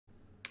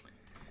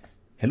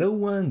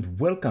Hello and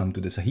welcome to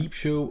the Sahiib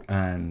show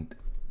and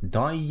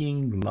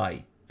Dying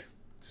Light.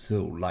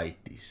 So light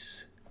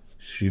is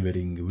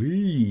shivering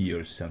away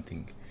or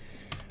something.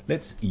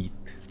 Let's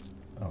eat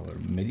our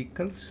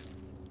medicals.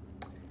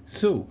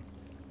 So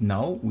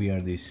now we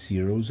are the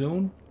zero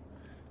zone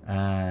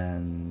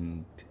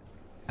and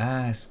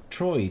ask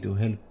Troy to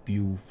help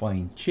you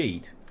find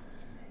Jade.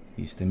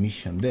 Is the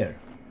mission there.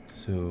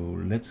 So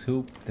let's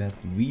hope that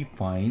we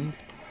find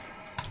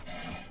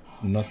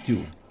not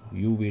you.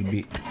 You will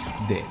be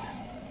dead.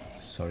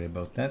 Sorry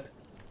about that.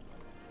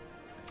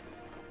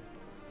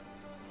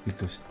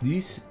 Because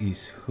this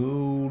is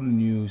whole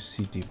new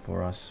city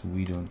for us.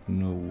 We don't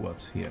know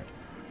what's here.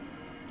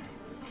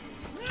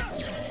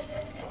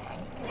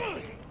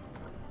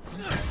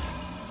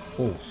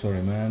 Oh,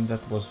 sorry man,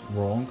 that was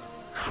wrong.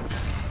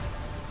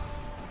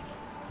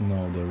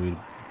 No, there will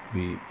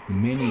be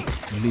many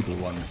little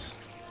ones.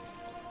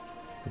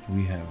 But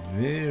we have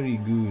very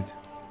good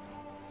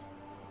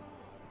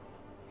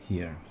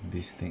here,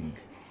 this thing.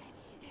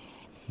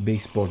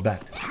 Baseball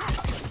bat.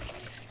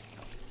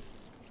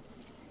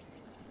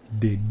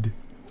 Dead.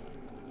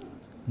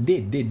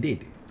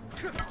 Dead.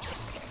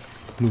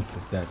 Look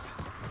at that.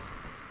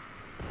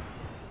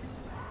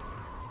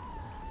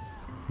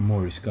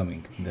 More is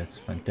coming. That's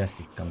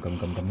fantastic. Come.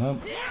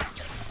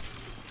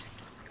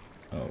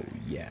 Oh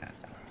yeah.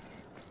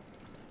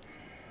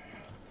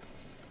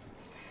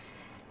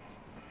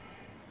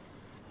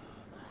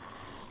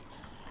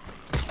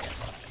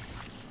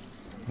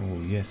 Oh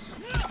yes.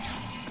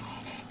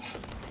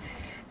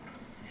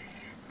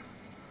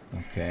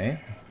 Okay.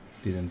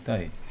 Didn't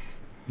die.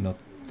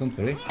 Don't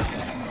worry.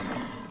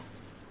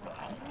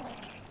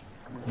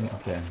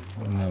 Okay,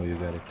 now you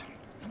got it.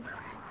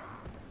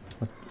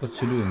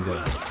 What's you doing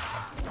there?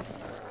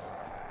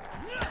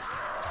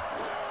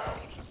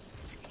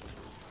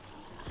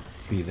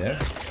 Be there.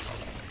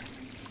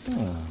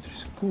 Oh,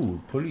 there's cool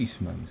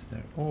policemen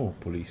there. Oh,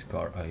 police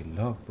car. I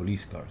love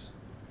police cars.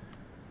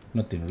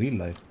 Not in real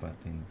life, but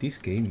in this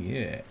game,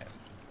 yeah.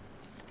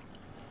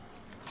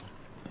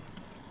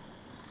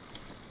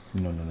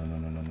 No.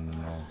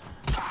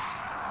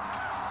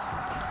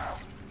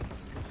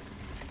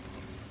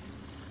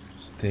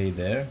 Stay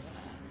there.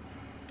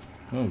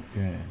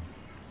 Okay.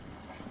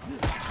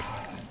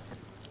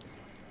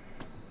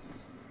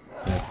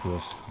 That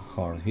was a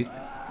hard hit.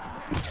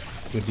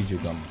 Where did you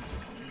come?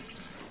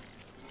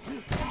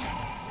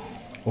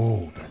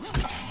 Oh, that's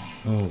good.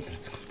 Oh,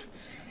 that's good.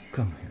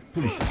 Come here,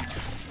 policeman.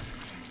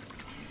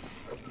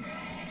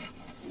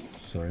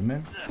 Sorry,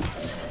 man.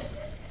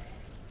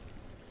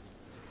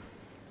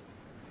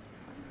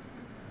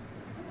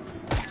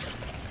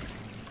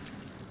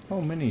 How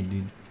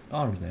many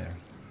are there?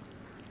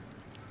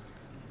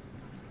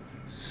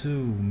 So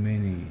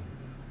many.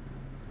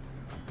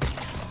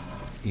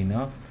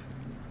 Enough?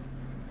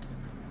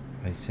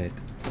 I said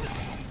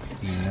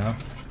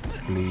enough,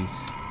 please.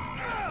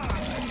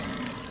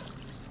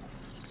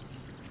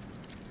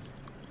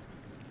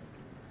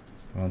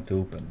 I want to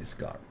open this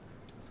car.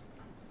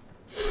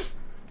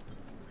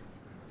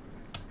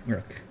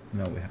 Look,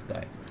 now we have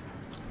time.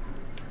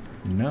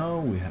 Now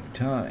we have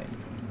time.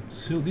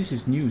 So this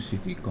is new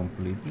city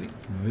completely.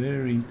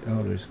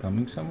 Oh, there's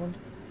coming someone.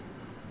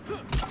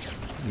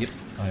 Yep,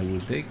 I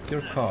will take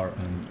your car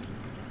and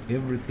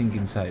everything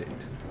inside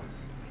it.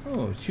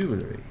 Oh,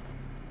 jewelry.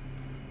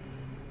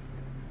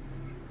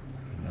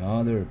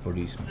 Another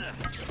policeman.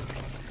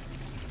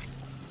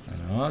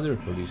 Another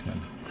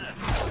policeman.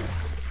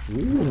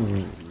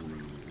 Ooh,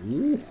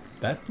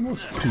 that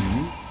was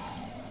cool.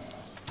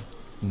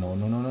 No.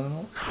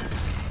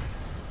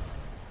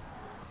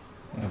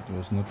 That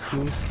was not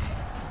cool.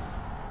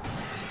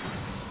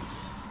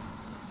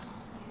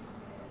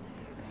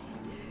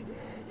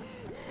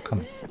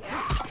 Come.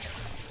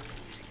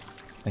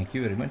 Thank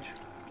you very much.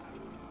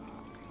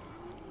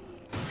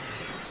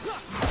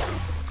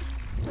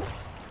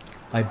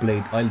 I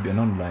played Albion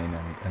Online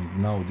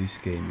and now this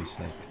game is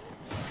like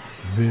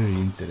very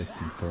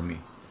interesting for me.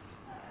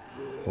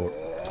 For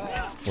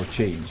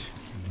change.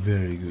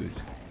 Very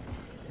good.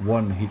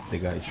 One hit the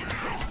guys.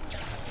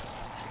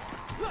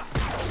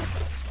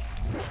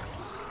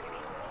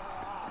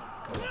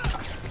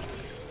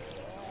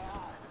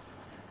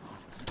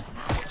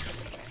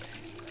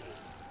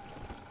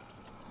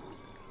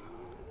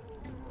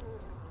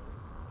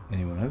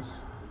 Anyone else?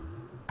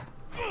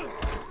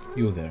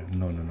 You there?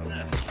 No.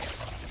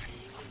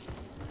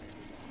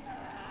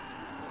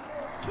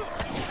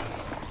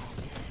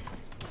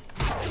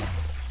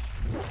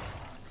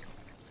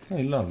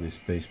 I love this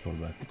baseball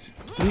bat. It's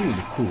really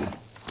cool.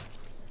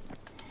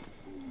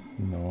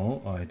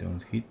 No, I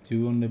don't hit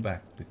you on the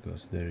back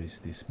because there is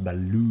this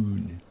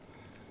balloon.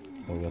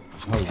 Or what?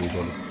 How do you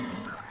call it?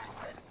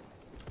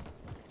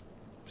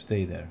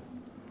 Stay there.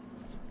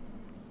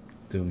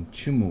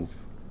 Don't you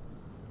move.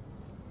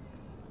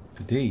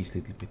 Today is a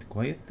little bit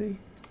quiet day.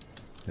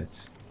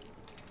 Let's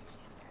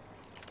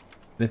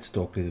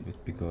talk a little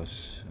bit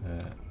because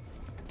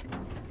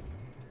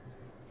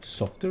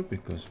softer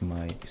because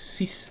my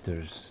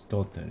sister's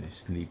daughter is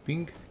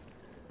sleeping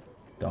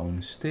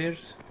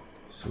downstairs.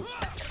 so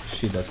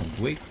she doesn't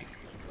wake.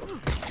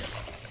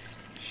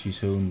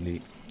 She's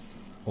only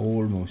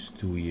almost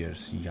 2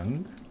 years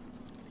young.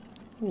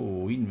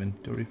 Oh,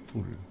 inventory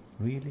full.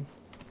 Really?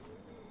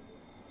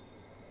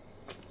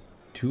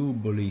 2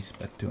 police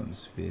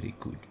batons. Very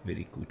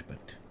good,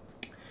 but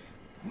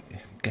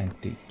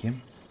can't take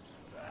him.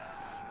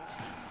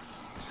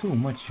 So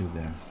much you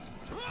there.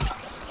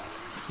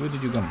 Where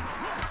did you come?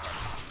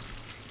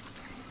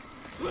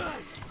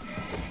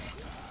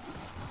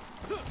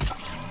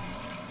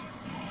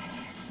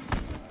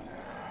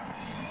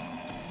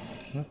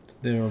 Not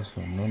there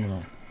also.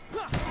 No.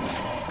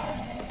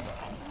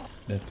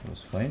 That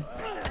was fine.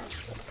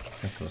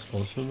 That was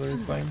also very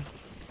fine.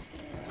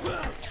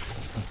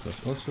 That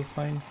was also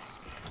fine.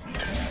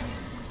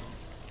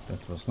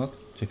 That was not.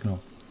 Check now.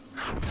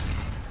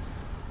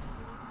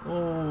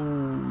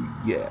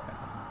 Oh yeah.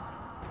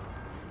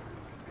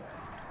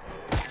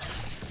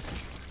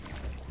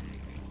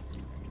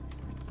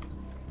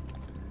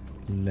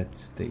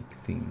 Let's take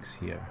things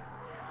here.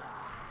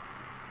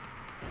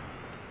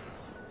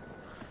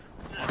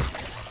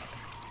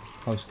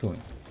 How's it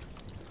going?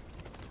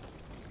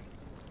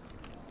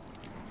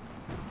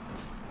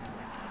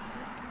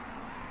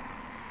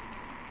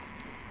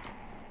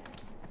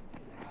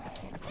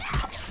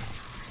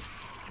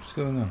 What's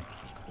going on?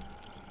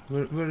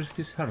 Where is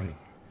this Harry?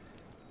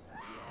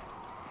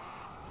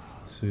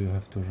 So you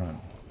have to run.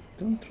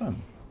 Don't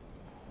run.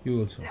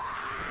 You also.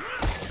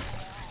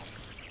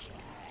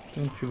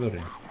 Don't you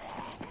worry.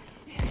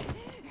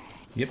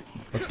 Yep,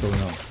 what's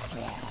going on?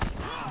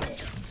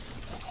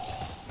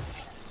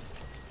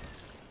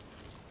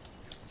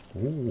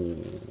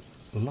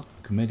 Oh,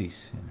 luck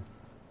medicine.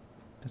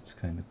 That's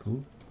kind of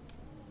cool.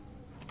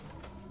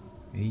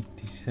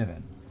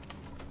 87.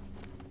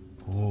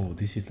 Oh,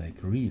 this is like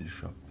real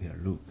shop here.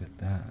 Look at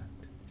that.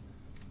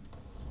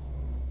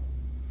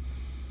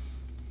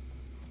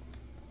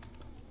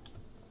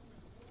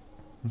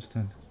 What's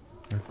that?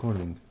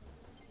 Recording.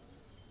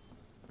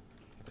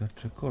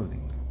 Got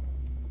recording.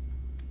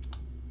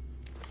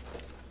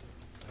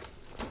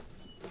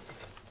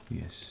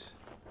 Yes,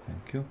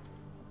 thank you.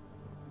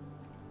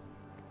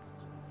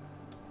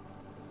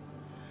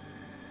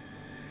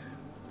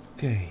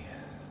 Okay,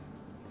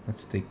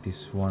 let's take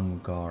this one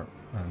car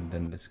and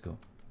then let's go.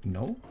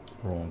 No,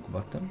 wrong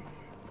button.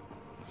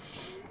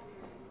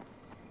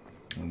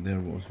 And there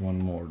was one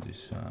more.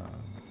 This.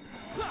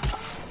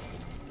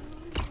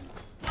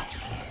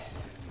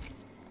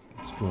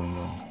 What's going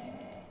on?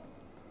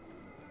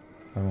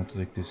 I want to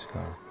take this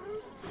car.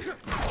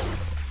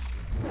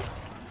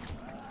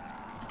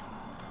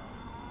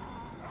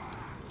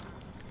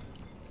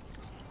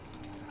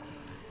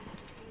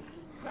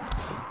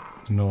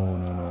 No.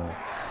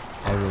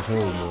 I was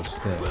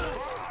almost there.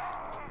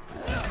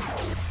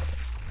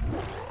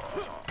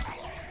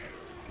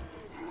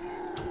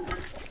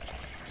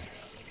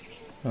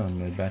 Oh,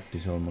 my bat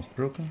is almost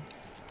broken.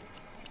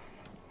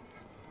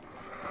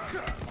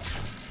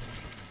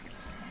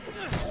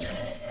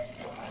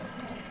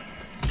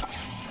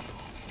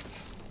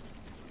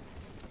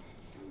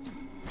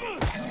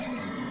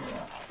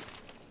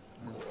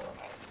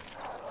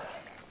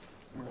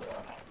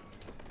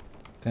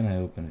 Can I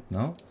open it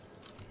now?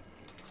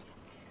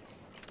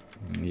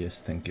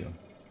 Yes, thank you.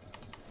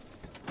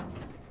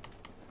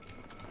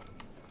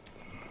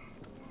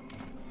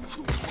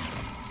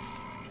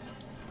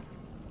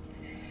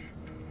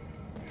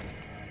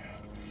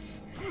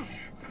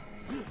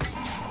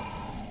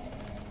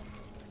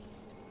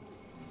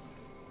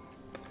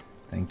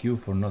 Thank you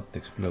for not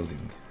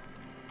exploding.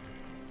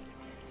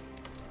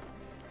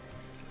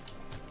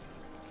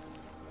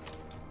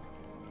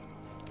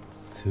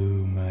 So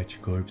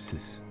much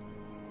corpses.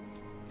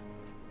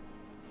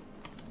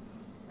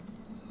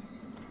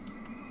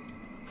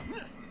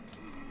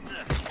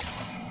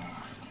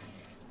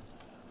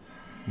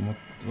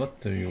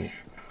 What are you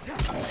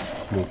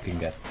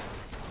looking at?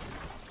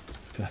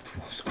 That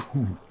was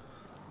cool.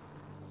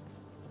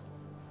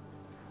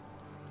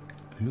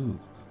 Look,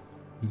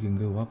 we can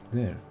go up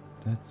there.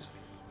 That's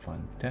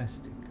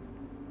fantastic.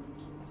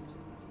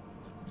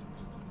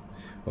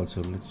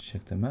 Also, let's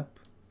check the map.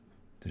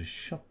 There's a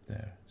shop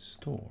there,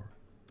 store.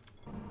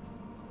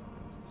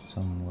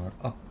 Somewhere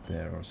up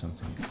there or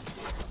something.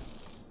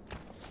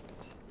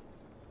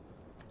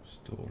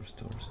 Store.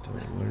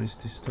 Where is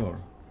the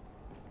store?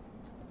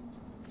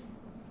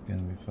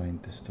 Can we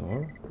find the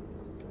store?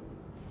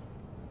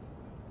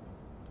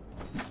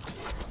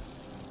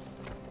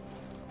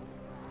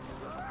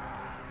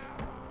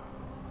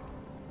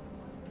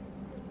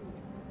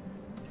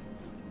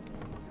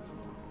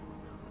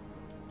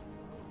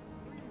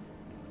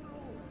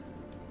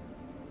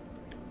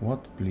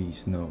 What?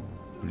 Please, no.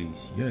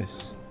 Please,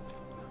 yes.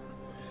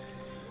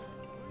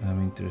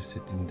 I'm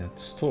interested in that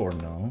store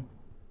now.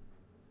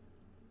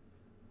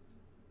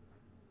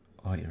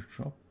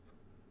 Airdrop.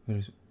 Where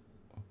is...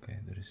 Okay,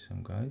 there is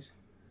some guys.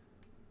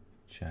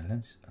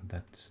 Challenge, and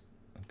that's...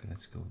 Okay,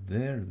 let's go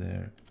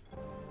there.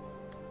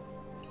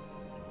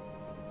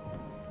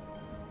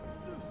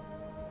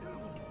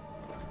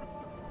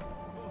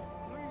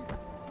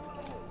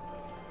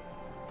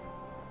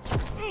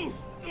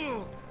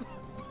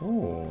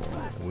 Oh,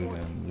 we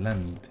can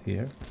land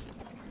here.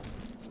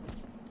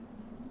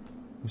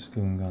 What's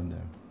going on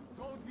there?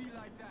 Don't be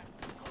like that.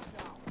 Calm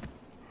down.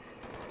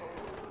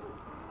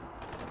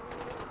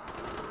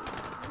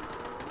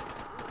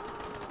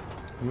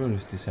 Where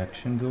is this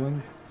action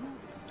going?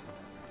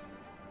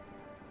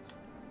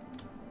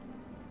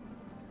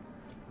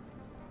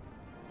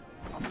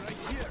 I'm right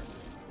here.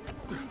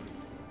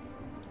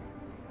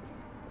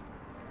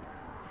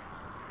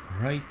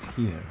 Right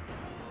here.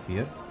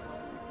 Here?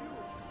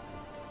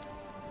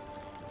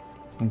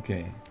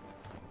 Okay.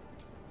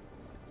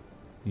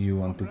 You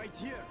want to Right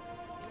here.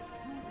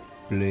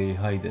 play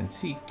hide and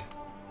seek?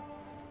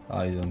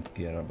 I don't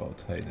care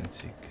about hide and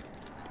seek.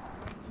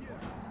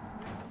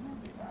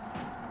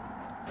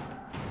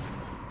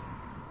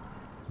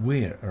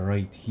 Where?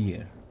 Right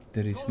here.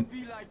 There is. Don't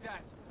be like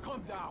that.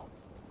 Calm down.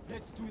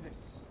 Let's do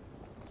this.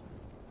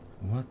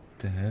 What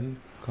the hell?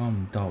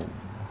 Calm down.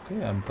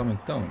 Okay, I'm coming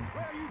down.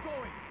 Where are you going?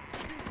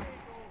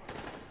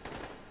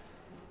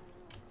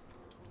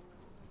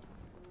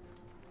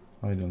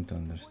 I don't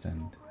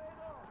understand.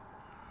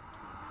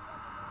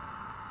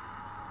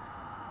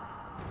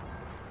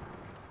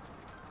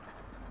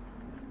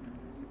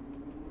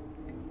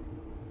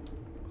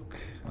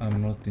 Okay,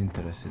 I'm not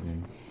interested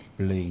in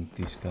playing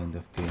this kind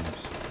of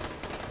games.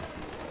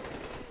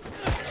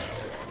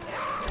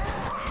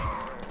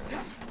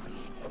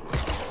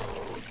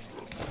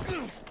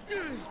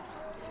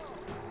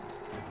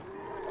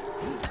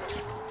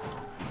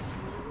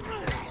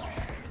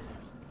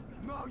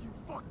 Now you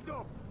fucked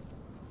up.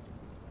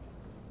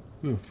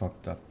 You're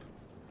fucked up.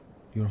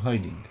 You're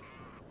hiding.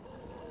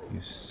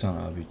 You son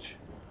of a bitch.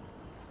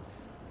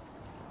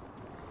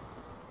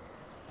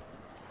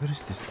 Where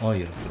is this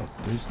airdrop?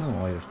 There is no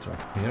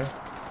airdrop here.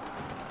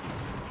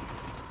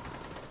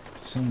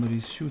 Somebody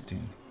is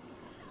shooting.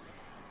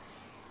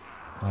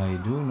 I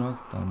do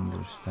not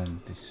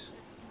understand this.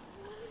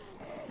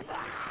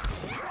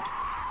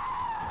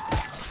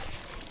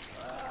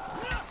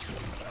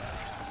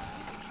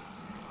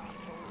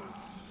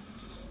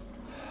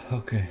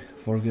 Okay,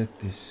 forget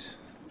this.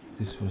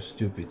 This was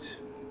stupid.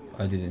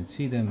 I didn't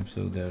see them,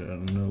 so there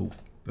are no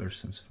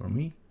persons for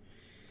me.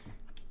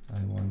 I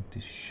want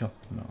this shop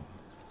now.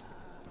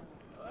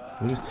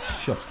 Where is the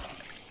shop?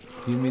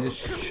 Give me the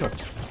shop.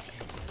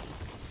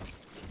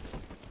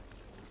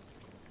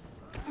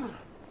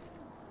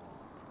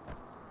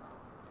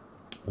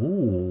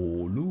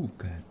 Oh,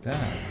 look at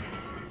that.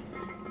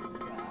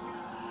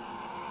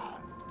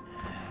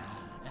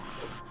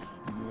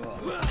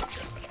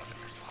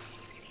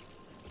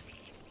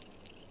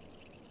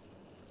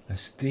 A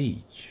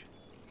stage.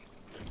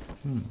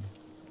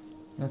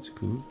 That's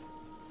cool.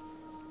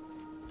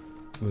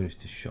 Where is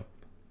the shop?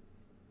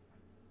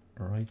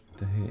 Right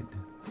ahead.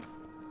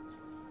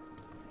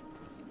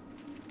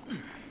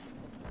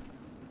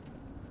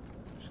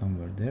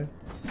 Somewhere there.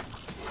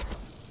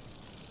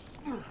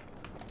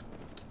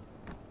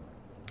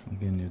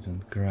 Again, you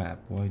don't grab.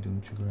 Why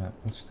don't you grab?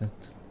 What's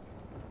that?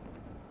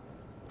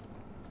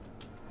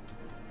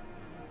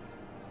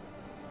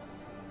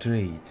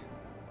 Trade.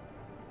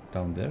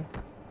 Down there.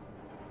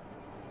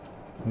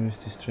 Where is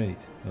this trade?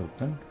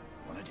 Open.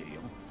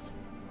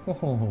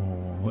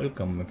 Oh,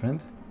 welcome, my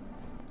friend.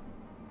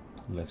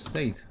 Let's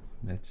trade.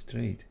 Let's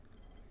trade.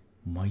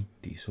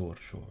 Mighty sword.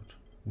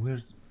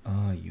 Where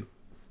are you?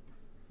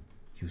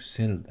 You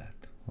sell that.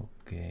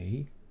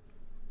 Okay.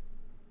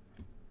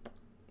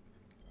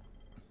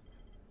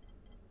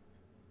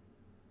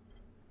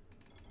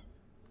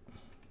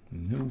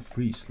 No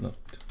free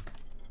slot.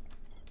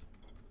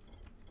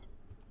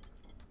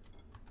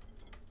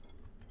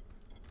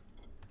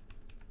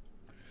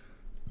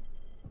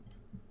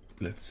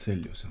 Let's sell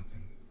you something.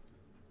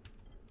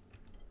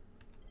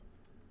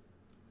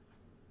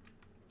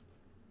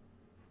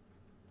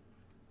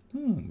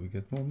 We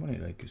get more money,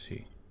 like you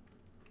see.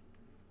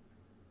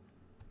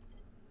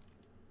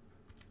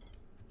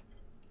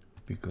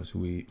 Because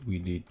we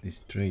did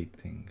this trade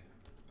thing.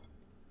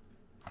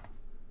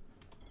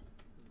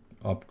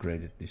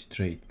 Upgraded this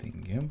trade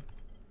thing,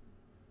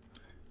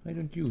 yeah? I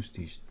don't use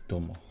these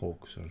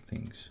tomahawks or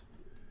things.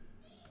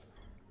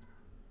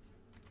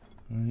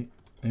 I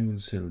will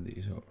sell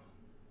these or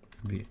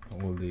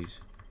all these.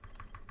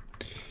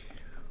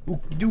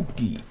 Okie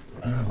dokie.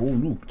 Oh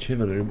look,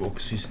 Chevrolet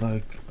box is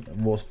like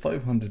was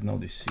 500, now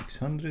this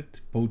 600.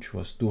 Pouch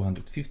was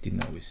 250,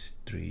 now is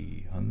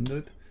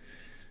 300.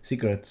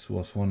 Cigarettes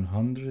was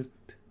 100.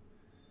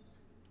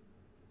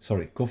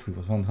 Sorry, coffee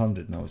was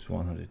 100, now it's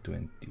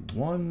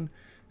 121.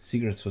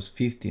 Cigarettes was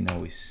 50,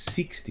 now is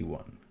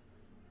 61.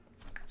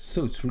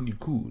 So it's really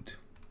good.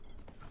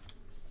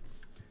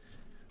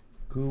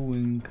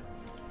 Going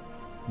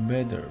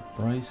better.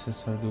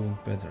 Prices are going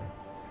better.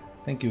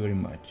 Thank you very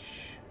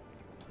much.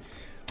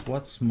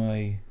 What's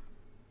my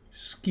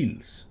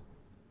skills?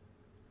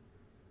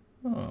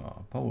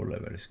 Power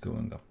level is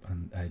going up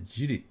and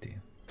agility.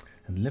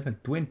 And level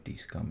 20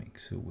 is coming,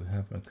 so we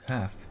have like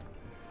half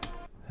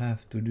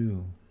to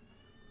do.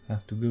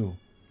 Have to go.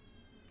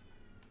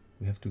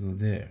 We have to go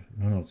there.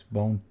 No, it's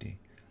bounty.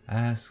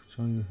 Ask,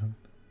 try to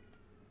help.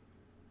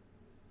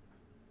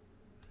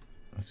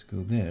 Let's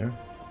go there.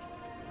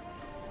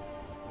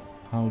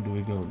 How do we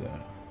go there?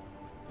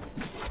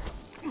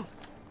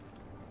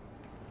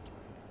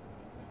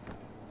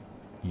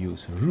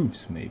 Use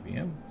roofs maybe,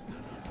 yeah?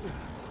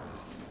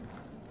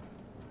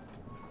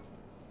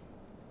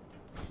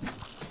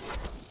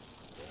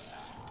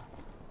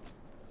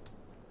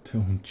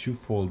 Don't you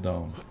fall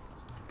down.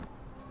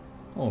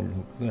 Oh,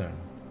 look there.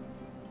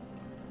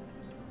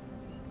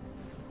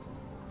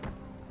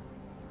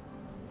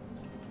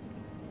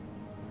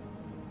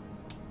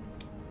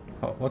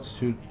 Oh,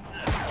 what's you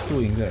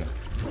doing there?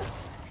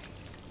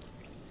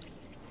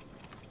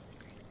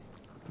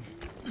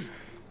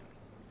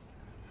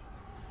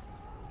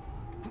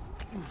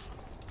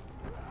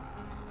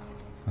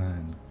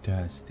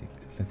 Fantastic.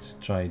 Let's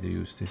try to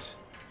use this.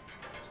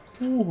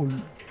 Oh,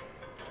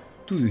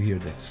 do you hear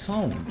that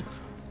sound?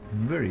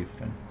 Very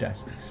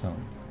fantastic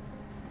sound.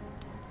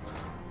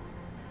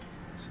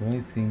 So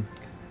I think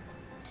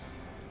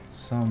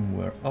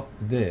somewhere up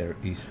there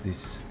is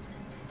this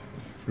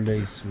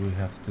place we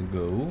have to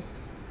go.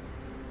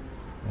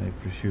 I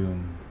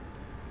presume.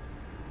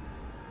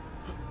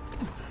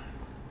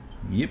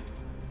 Yep.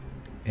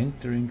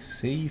 Entering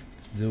safe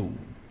zone.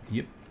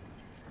 Yep.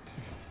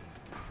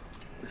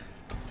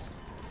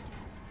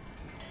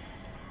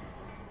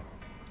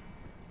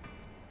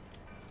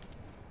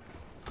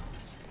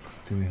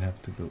 Do we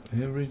have to go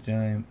every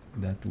time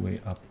that way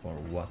up or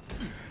what?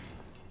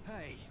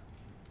 Hey,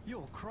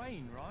 you're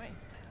Crane, right?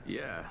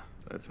 Yeah,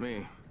 that's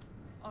me.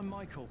 I'm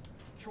Michael.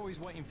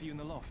 Troy's waiting for you in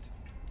the loft.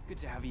 Good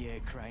to have you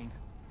here, Crane.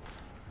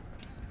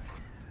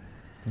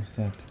 What's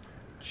that?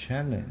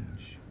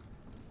 Challenge.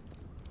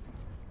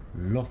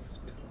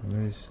 Loft.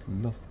 Where is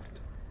loft?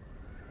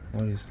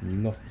 What is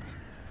loft?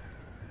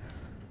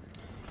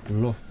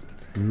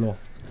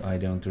 Loft. I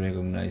don't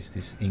recognize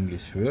this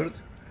English word.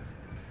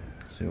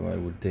 So I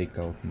will take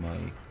out my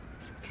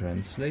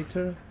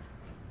translator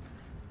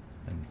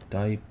and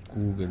type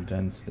Google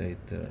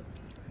Translator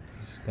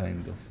this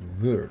kind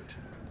of word.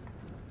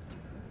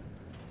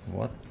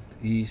 What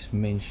is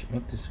mentioned?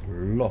 What is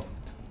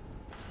loft?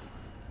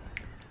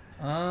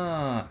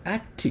 Ah,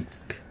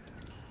 attic.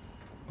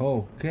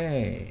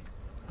 Okay,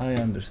 I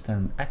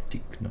understand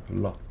attic, not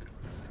loft.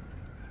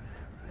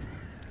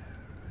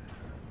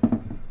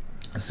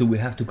 So we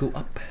have to go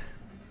up.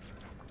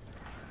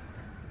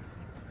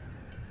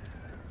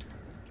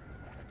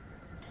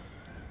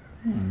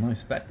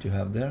 Nice bed you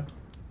have there.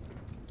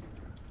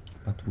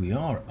 But we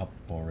are up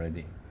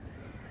already.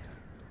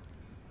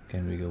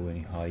 Can we go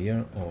any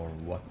higher or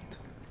what?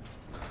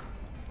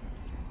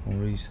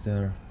 Or is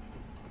there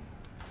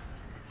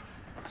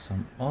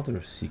some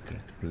other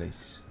secret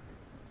place?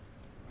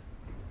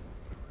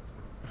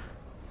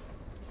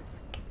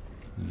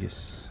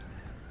 Yes.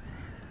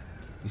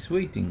 He's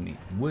waiting me.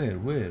 Where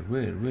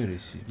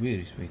is he? Where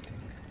is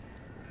waiting?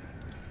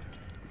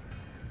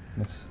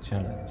 What's the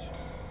challenge?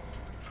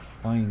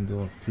 Find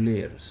or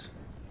flares.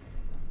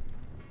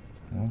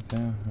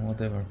 Okay,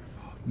 whatever.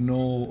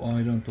 No,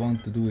 I don't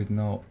want to do it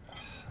now.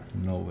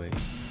 No way.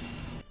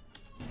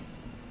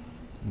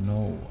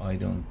 No, I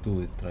don't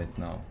do it right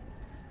now.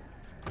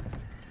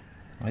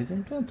 I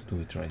don't want to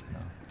do it right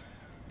now.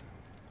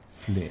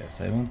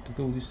 Flares. I want to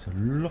go this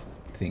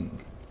loft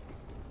thing.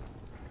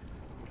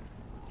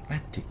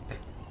 Attic.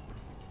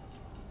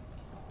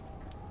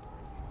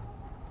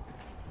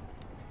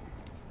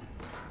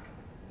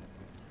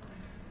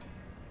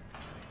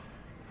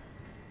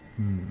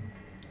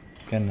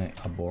 Can I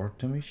abort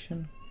the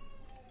mission?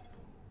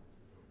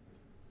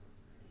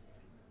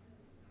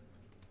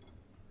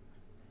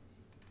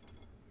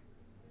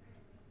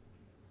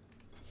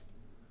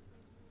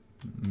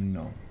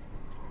 No.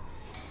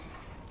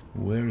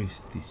 Where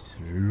is this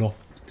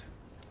loft?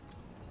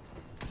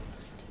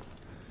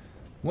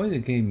 Why the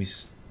game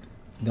is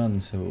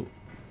done so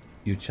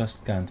you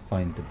just can't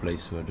find the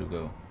place where to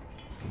go?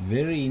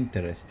 Very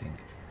interesting.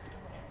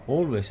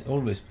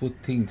 Always put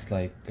things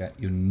like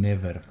you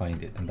never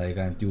find it, and I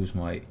can't use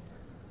my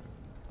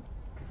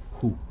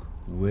hook.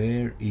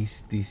 Where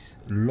is this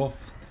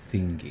loft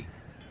thingy?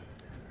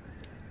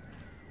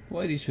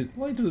 Why do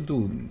you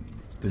do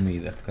to me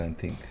that kind of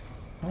thing?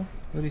 Huh?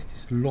 Where is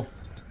this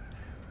loft?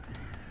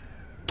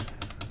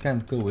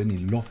 Can't go any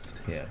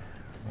loft here.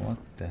 What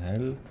the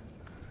hell?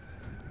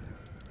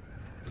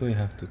 Do I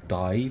have to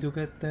die to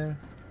get there?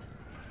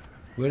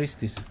 Where is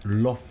this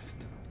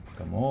loft?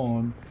 Come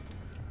on.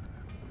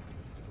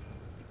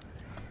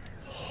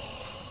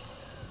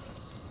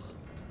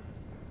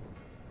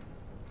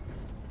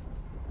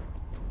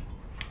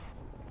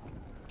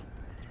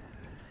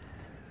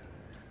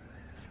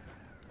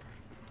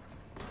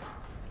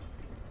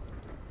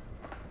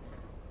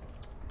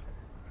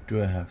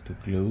 Do I have to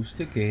close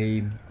the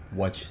game,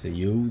 watch the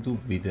YouTube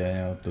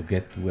video to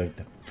get where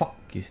the fuck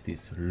is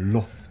this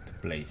loft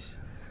place?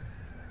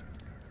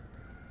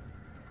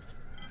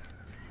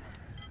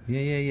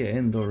 Yeah,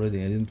 end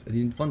already. I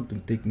didn't want to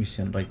take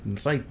mission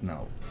right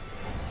now.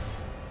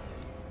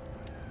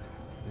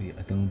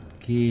 I don't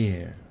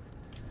care.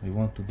 I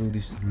want to do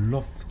this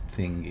loft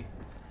thingy.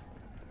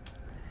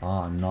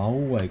 Ah,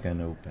 now I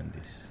can open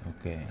this.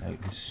 Okay,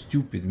 this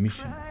stupid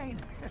mission. Crane!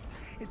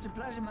 It's a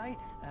pleasure, mate.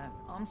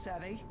 I'm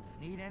Savvy.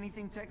 Need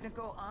anything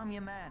technical? I'm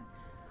your man.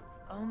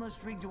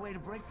 Almost rigged a way to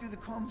break through the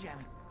comm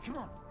jamming. Come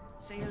on,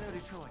 say hello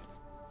to Troy.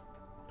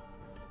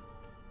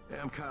 Hey,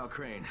 I'm Kyle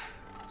Crane.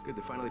 It's good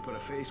to finally put a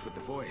face with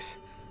the voice.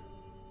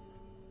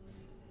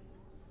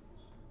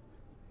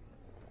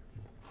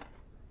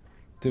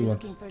 Do You're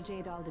what? looking for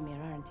Jade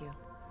Aldemir, aren't you?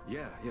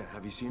 Yeah.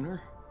 Have you seen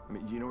her? I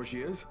mean, you know where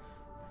she is?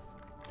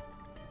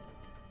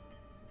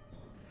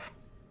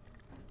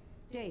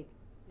 Jade,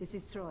 this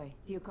is Troy.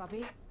 Do you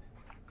copy?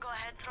 Go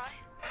ahead, Troy.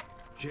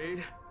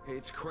 Jade? Hey,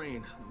 it's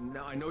Crane.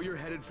 Now, I know you're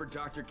headed for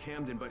Dr.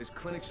 Camden, but his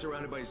clinic's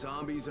surrounded by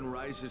zombies and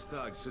Rise's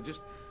thugs, so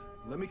just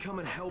let me come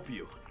and help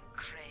you.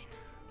 Crane,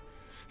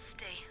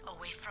 stay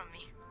away from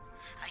me.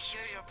 I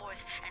hear your voice,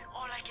 and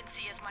all I can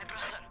see is my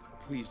brother.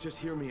 Please, just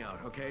hear me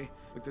out, okay?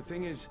 Look, the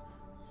thing is,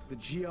 the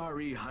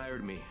GRE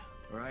hired me,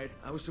 alright?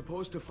 I was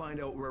supposed to find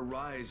out where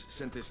Rise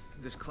sent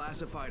this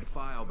classified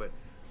file, but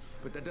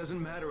that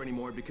doesn't matter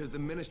anymore because the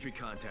Ministry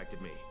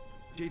contacted me.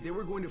 Jade, they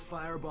were going to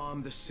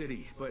firebomb the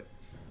city, but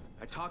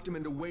I talked them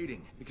into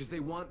waiting because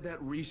they want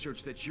that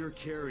research that you're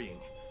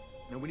carrying.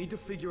 Now we need to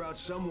figure out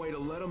some way to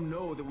let them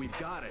know that we've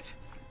got it.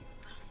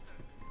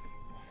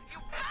 You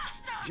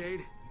bastard!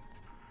 Jade?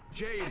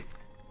 Jade!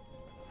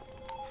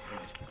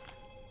 Damn it.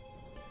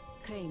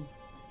 Crane,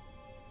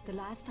 the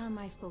last time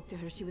I spoke to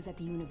her, she was at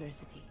the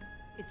university.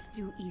 It's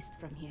due east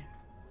from here.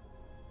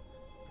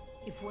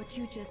 If what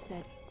you just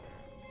said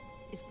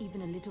is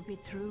even a little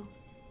bit true,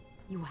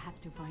 you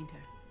have to find her.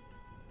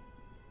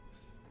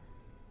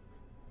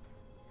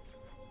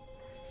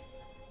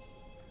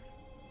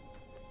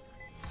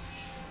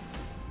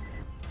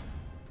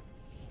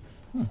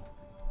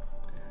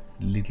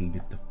 Little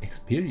bit of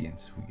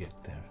experience we get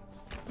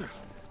there.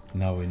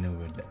 Now we know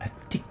where the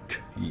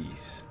attic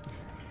is.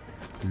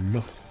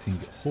 Lofting.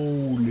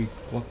 Holy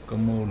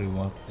guacamole,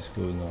 what is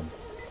going on?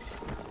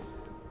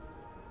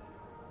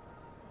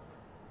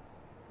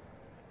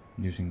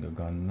 Using a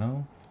gun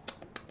now.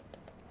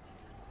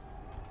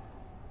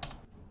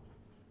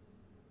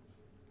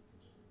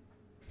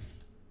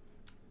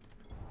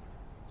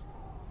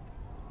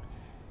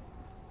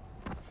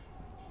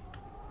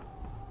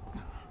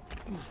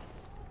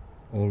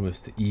 Always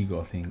the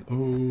ego thing.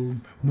 Oh,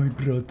 my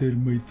brother,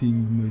 my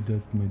thing, my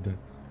that, my that.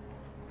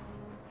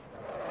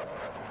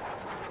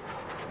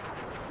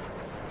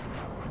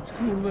 It's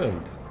cool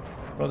world.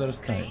 Brother's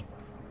time.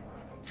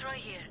 Troy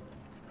here.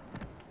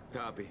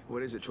 Copy.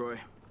 What is it, Troy?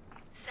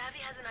 Savvy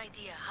has an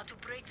idea how to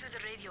break through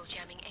the radio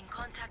jamming and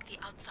contact the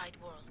outside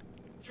world.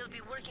 He'll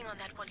be working on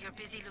that while you're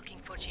busy looking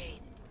for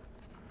Jade.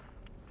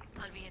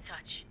 I'll be in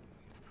touch.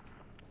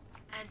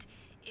 And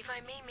if I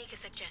may make a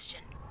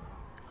suggestion,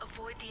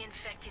 avoid the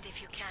infected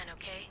if you can,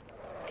 okay?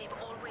 They've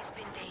always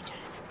been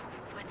dangerous,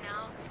 but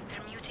now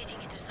they're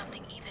mutating into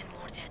something even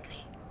more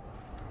deadly.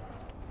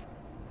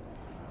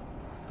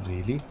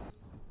 Really?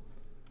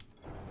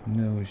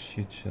 No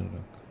shit, Sherlock.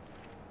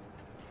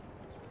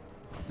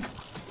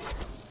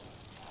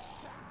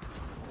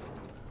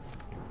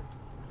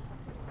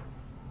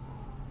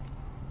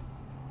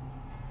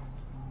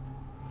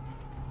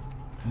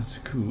 That's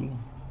cool.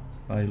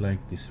 I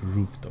like these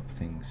rooftop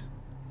things.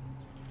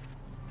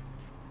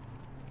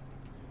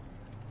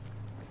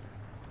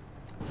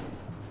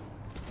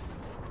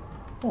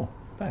 Oh,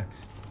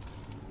 bags.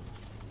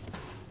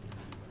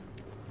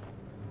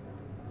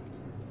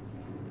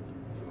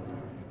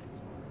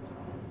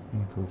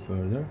 Go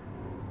further.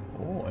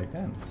 Oh, I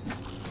can.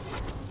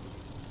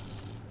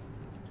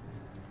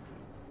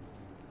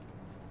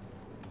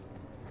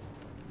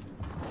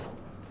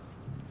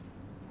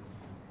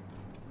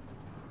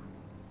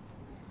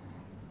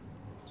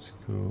 Let's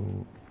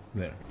go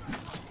there.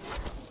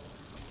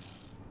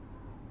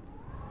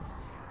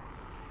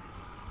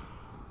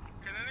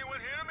 Can anyone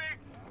hear me?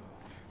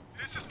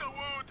 This is the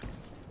Wood.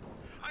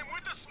 I'm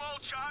with a small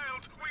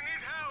child. We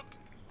need help.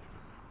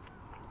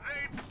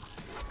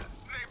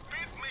 They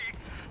beat me.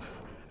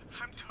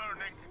 I'm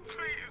turning.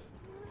 Please.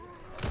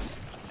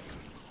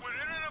 We're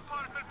in an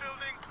apartment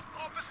building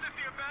opposite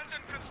the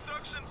abandoned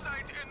construction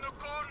site in the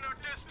corner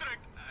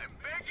district. I'm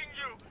begging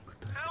you.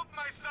 Help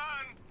my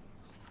son.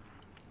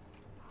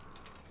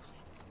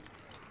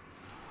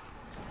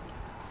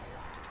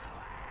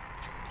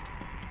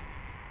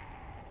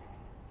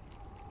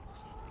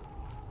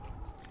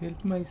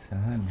 Help my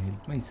son,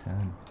 help my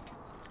son.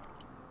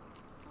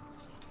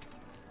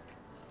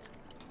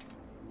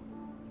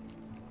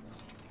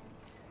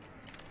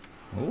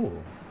 Oh.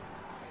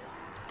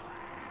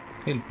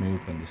 Help me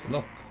open this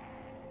lock.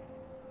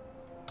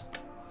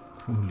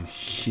 Holy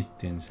shit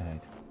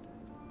inside.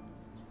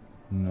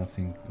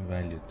 Nothing of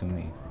value to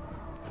me.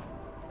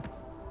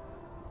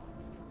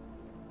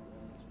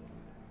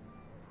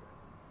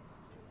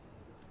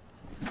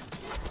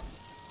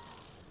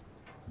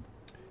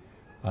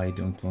 I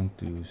don't want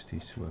to use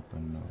this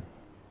weapon now.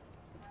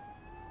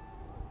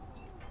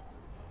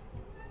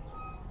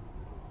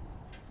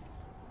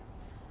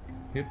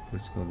 Yep,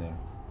 let's go there.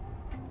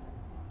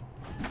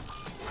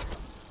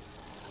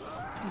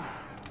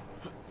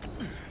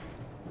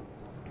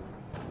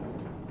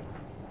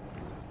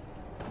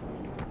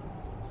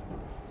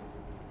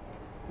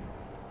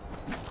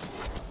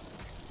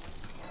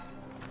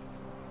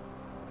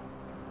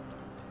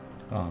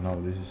 Ah,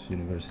 no, this is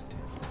university.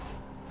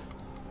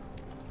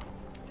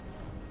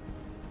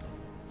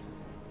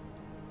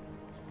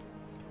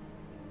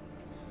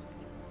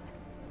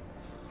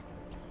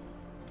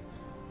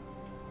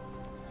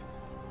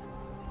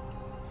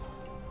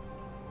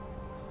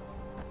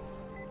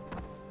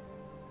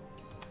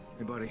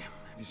 Hey, buddy. Have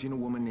you seen a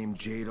woman named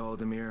Jade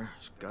Aldemir?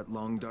 She's got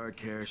long dark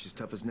hair. She's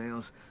tough as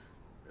nails.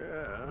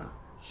 Yeah,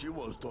 she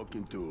was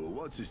talking to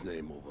what's his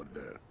name over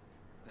there.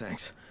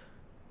 Thanks.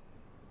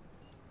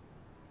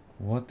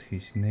 What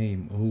his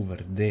name over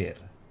there?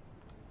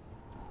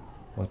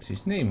 What's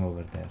his name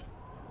over there?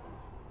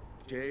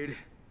 Jade?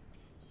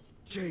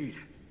 Jade,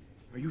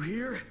 are you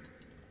here?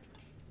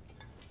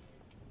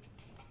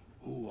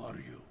 Who are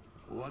you?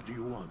 What do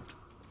you want?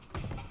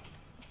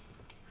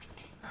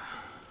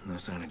 No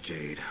sign of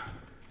Jade.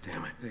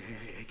 Damn it.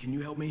 Hey, can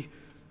you help me?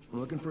 I'm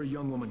looking for a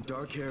young woman,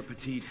 dark hair,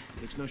 petite,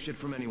 takes no shit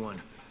from anyone.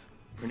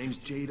 Her name's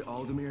Jade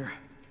Aldemir.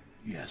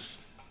 Yes,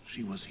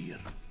 she was here.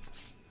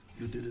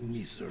 You didn't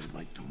miss her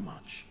by too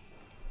much.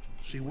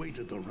 She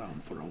waited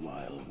around for a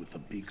while with a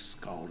big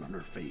scowl on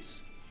her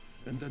face,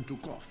 and then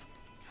took off.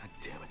 God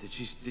damn it,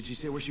 did she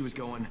say where she was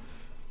going?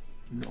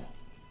 No.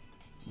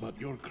 But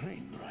you're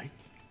Crane, right?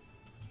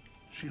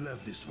 She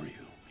left this for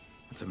you.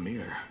 It's a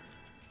mirror.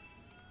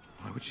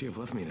 Why would she have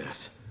left me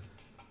this?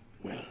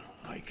 Well,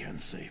 I can't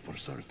say for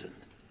certain.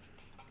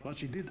 But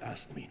she did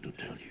ask me to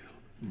tell you,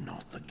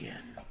 not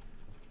again.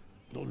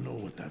 Don't know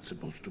what that's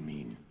supposed to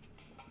mean.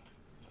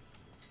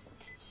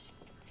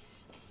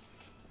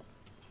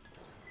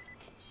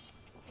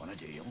 Want a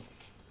deal?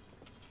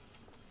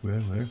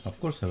 Where? Of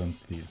course I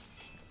want to deal.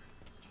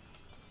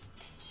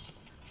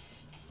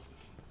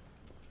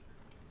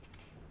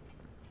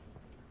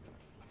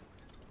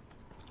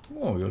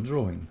 Oh, you're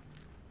drawing.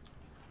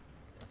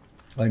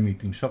 I'm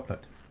eating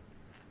chocolate.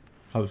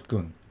 How's it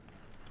going?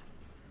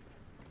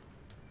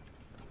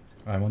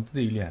 I want to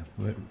deal, yeah.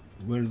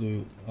 Where do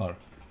you are,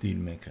 deal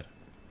maker?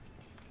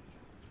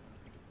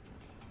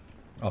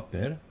 Up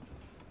there?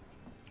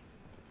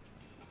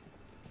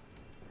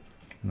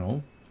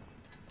 No.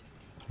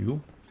 You?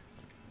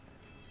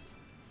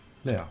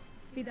 There.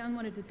 Fidan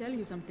wanted to tell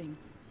you something.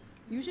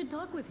 You should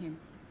talk with him.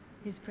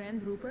 His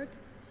friend Rupert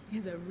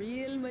is a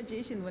real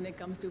magician when it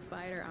comes to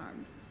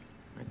firearms.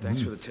 Right,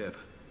 thanks for the tip.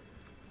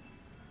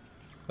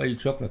 I eat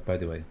chocolate, by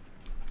the way.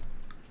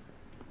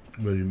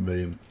 Very,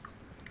 very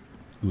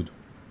good.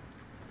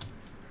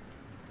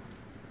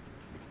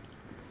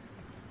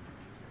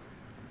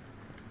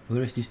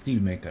 Where is the steel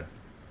maker?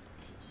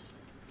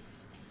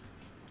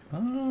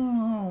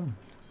 Oh.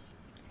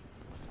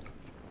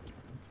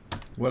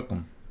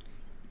 Welcome.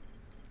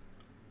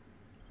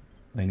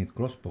 I need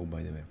crossbow,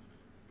 by the way.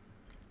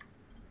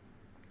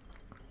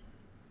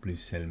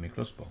 Please sell me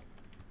crossbow.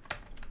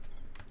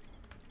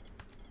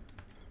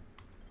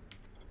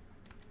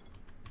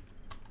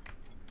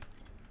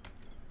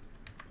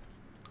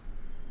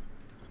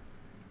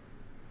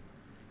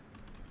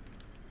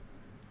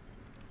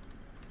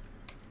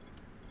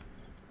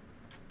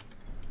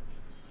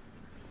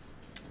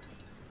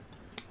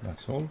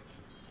 That's all.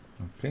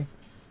 Okay.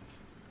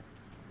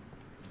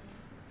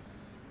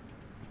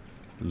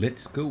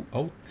 Let's go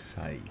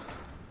outside.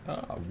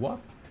 Ah, what?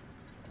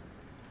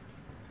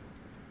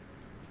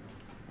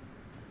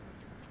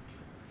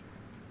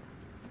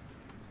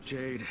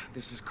 Jade,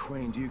 this is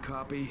Quayne. Do you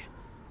copy?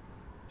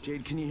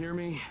 Jade, can you hear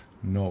me?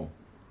 No.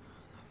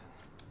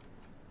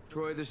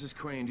 Troy, this is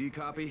Quayne. Do you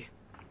copy?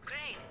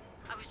 Great.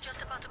 I was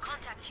just about to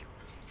contact you.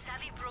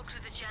 Savvy broke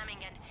through the jamming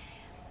and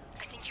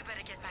I think you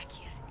better get back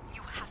here.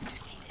 You have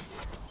to see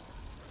this.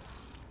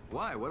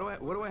 Why? What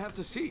do I have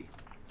to see?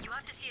 You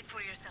have to see it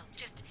for yourself.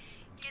 Just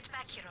get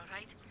back here, all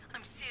right?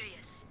 I'm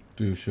serious.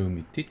 Do you show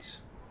me tits?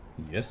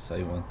 Yes,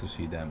 I want to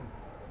see them.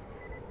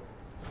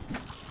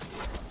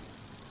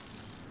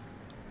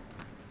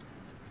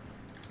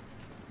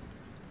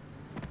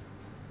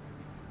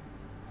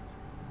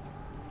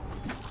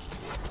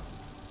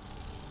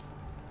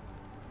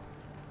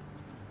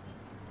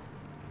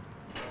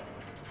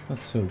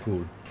 That's so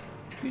cool.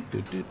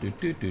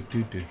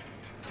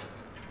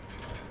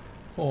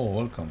 Oh,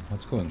 welcome.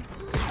 What's going?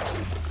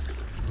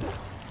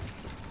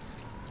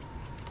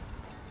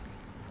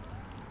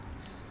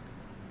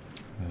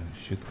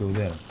 Should go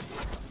there.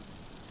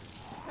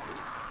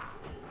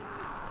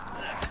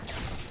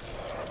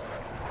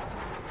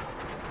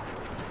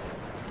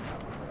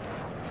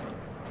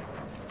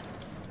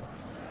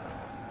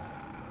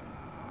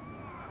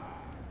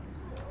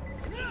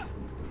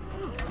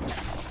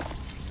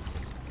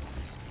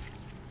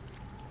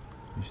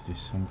 Is this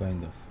some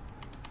kind of...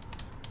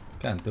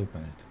 Can't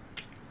open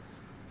it.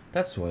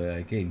 That's why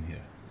I came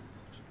here.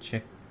 To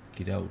check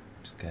it out.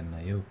 Can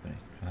I open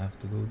it? I have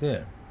to go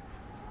there.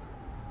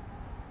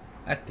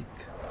 Attic.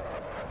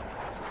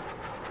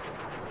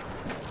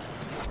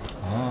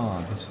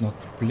 Ah, that's not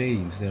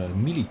planes, there are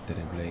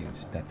military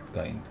planes, that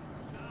kind.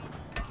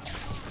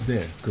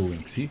 There,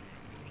 going, see?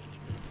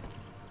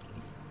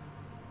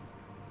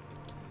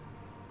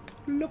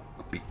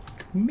 Lockpick,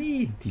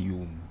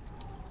 medium.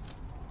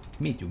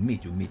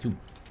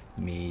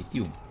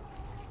 Medium.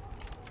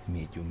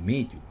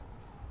 Medium.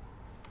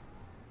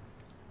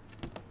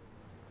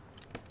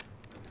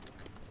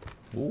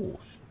 Oh,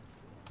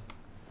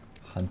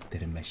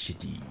 Hunter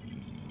Machete.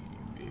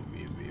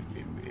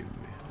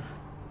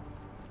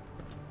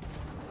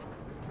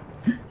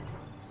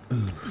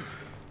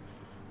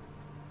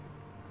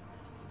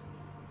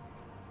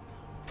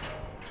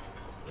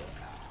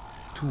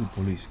 Two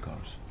police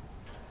cars.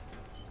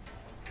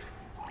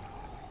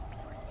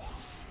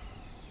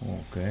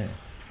 Okay.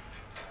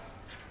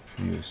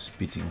 You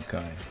spitting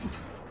guy.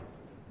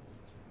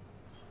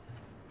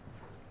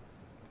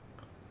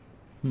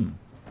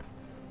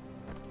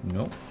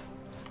 No.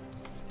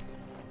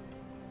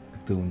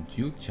 Don't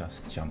you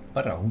just jump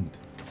around.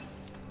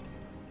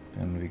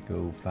 Can we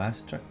go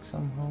fast track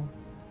somehow?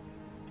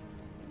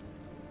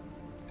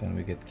 Can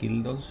we get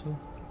killed also?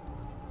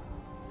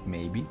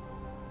 Maybe.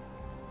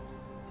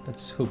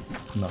 Let's hope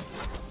not.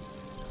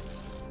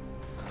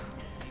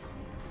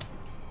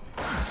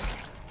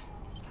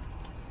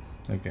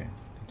 Okay,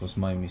 it was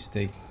my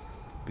mistake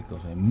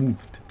because I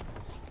moved.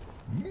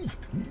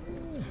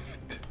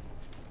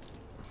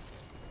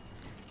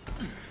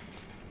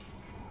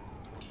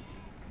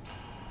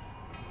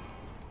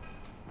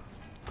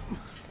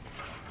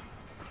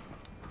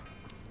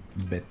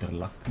 Better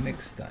luck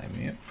next time,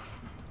 yeah?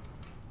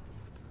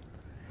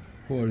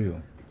 Who are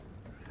you?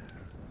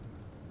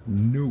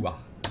 Noah.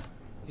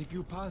 If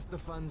you pass the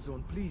fan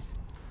zone, please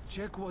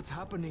check what's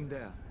happening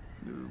there.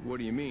 What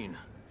do you mean?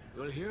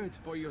 You'll hear it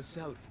for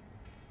yourself.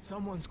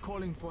 Someone's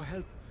calling for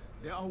help.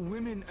 There are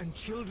women and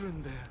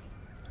children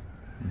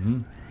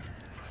there.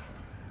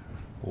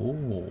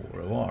 Oh,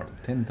 reward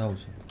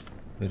 10,000.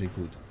 Very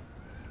good.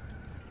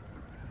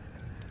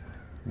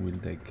 We'll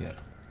take care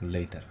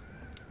later.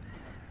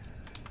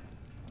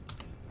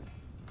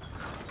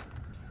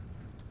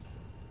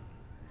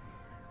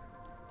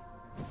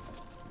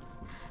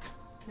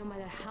 No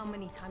matter how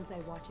many times I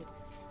watch it,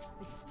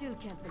 I still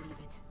can't believe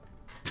it.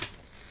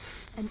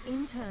 An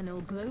internal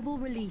global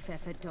relief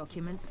effort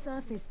document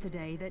surfaced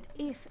today that,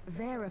 if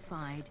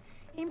verified,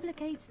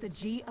 implicates the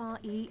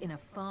GRE in a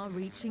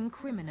far-reaching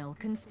criminal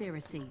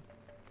conspiracy.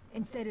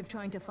 Instead of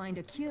trying to find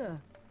a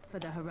cure for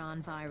the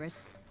Haran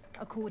virus,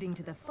 according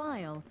to the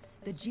file,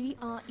 the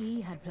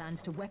GRE had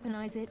plans to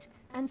weaponize it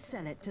and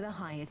sell it to the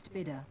highest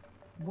bidder.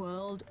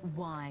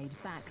 Worldwide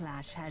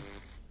backlash has...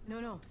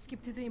 No,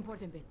 skip to the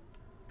important bit.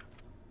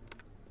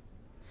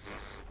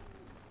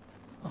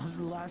 I was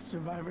the last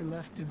survivor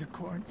left in the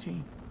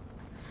quarantine.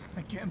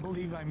 I can't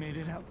believe I made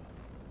it out.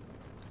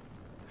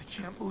 I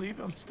can't believe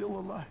I'm still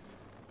alive.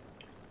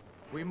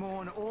 We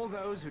mourn all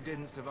those who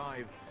didn't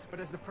survive. But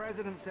as the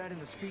President said in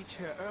the speech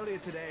here earlier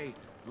today,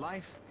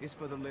 life is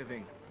for the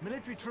living.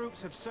 Military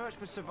troops have searched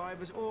for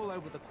survivors all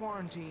over the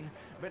quarantine,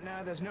 but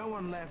now there's no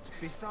one left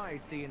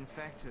besides the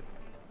infected.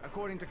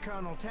 According to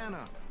Colonel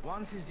Tanner,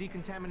 once his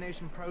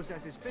decontamination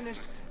process is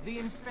finished, the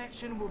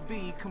infection will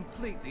be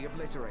completely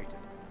obliterated.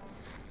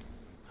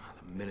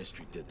 The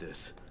Ministry did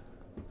this.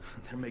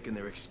 They're making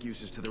their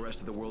excuses to the rest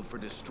of the world for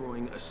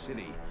destroying a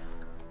city.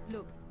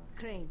 Look,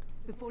 Crane,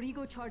 before you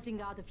go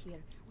charging out of here,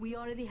 we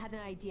already had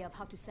an idea of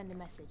how to send a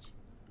message.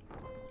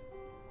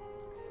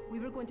 We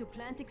were going to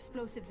plant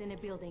explosives in a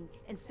building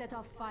and set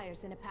off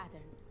fires in a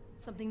pattern.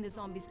 Something the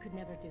zombies could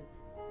never do.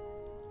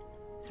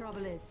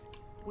 Trouble is,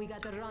 we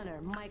got the runner,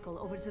 Michael,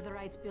 over to the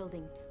right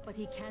building, but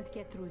he can't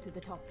get through to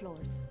the top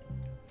floors.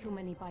 Too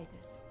many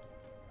biters.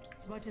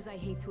 As much as I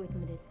hate to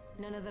admit it,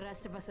 none of the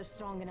rest of us are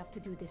strong enough to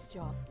do this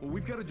job. Well,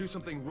 we've got to do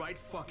something right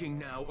fucking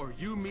now, or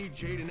you, me,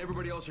 Jade, and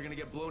everybody else are gonna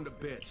get blown to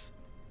bits.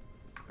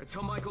 I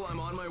tell Michael I'm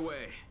on my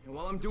way, and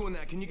while I'm doing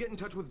that, can you get in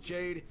touch with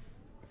Jade?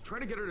 Try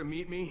to get her to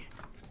meet me.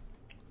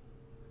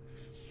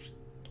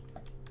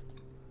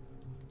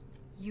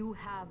 You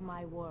have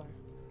my word.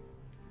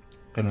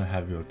 Can I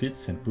have your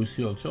tits and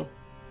pussy also?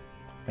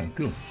 Thank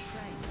you.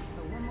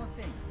 But one more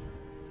thing.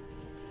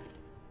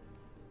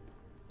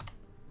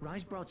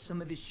 Rise brought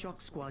some of his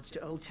shock squads to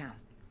Old Town.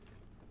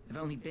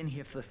 They've only been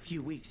here for a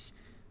few weeks,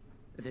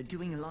 but they're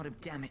doing a lot of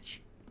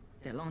damage.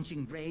 They're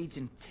launching raids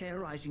and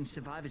terrorizing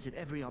survivors at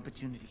every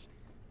opportunity.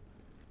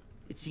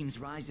 It seems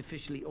Rise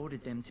officially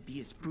ordered them to be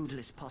as brutal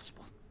as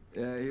possible.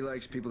 Yeah, he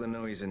likes people to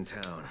know he's in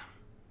town.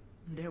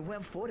 They're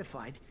well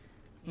fortified.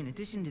 In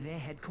addition to their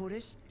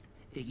headquarters,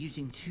 they're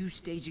using 2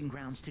 staging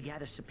grounds to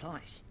gather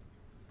supplies.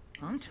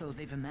 I'm told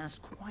they've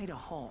amassed quite a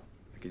haul.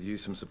 I could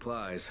use some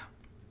supplies.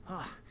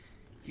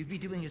 You'd be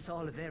doing us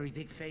all a very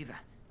big favor.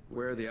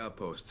 Where are the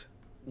outposts?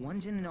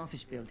 One's in an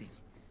office building,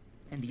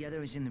 and the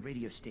other is in the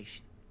radio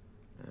station.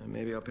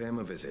 Maybe I'll pay him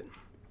a visit.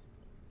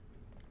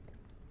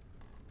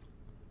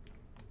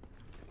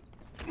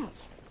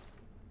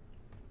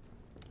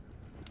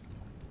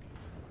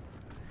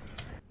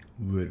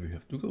 Where we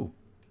have to go?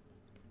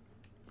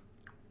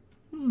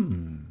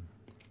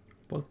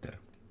 Potter.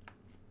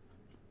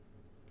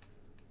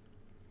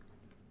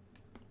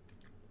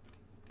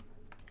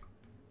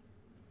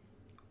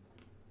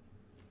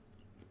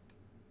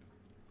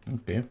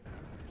 Okay.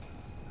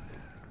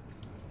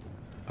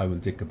 I will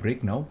take a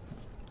break now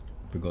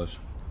because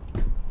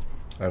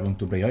I want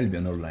to play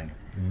Albion online.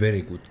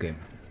 Very good game.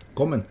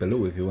 comment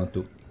below if you want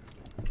to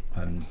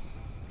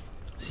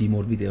see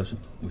more videos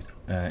with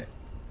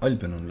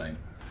Albion Online.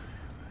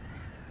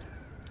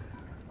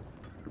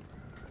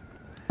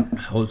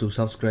 Also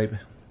subscribe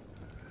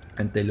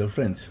and tell your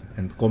friends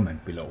and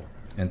comment below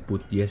and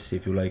put yes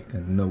if you like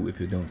and no if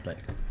you don't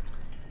like.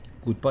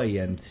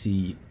 Goodbye and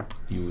see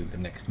you in the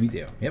next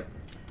video. Yep.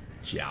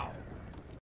 Ciao.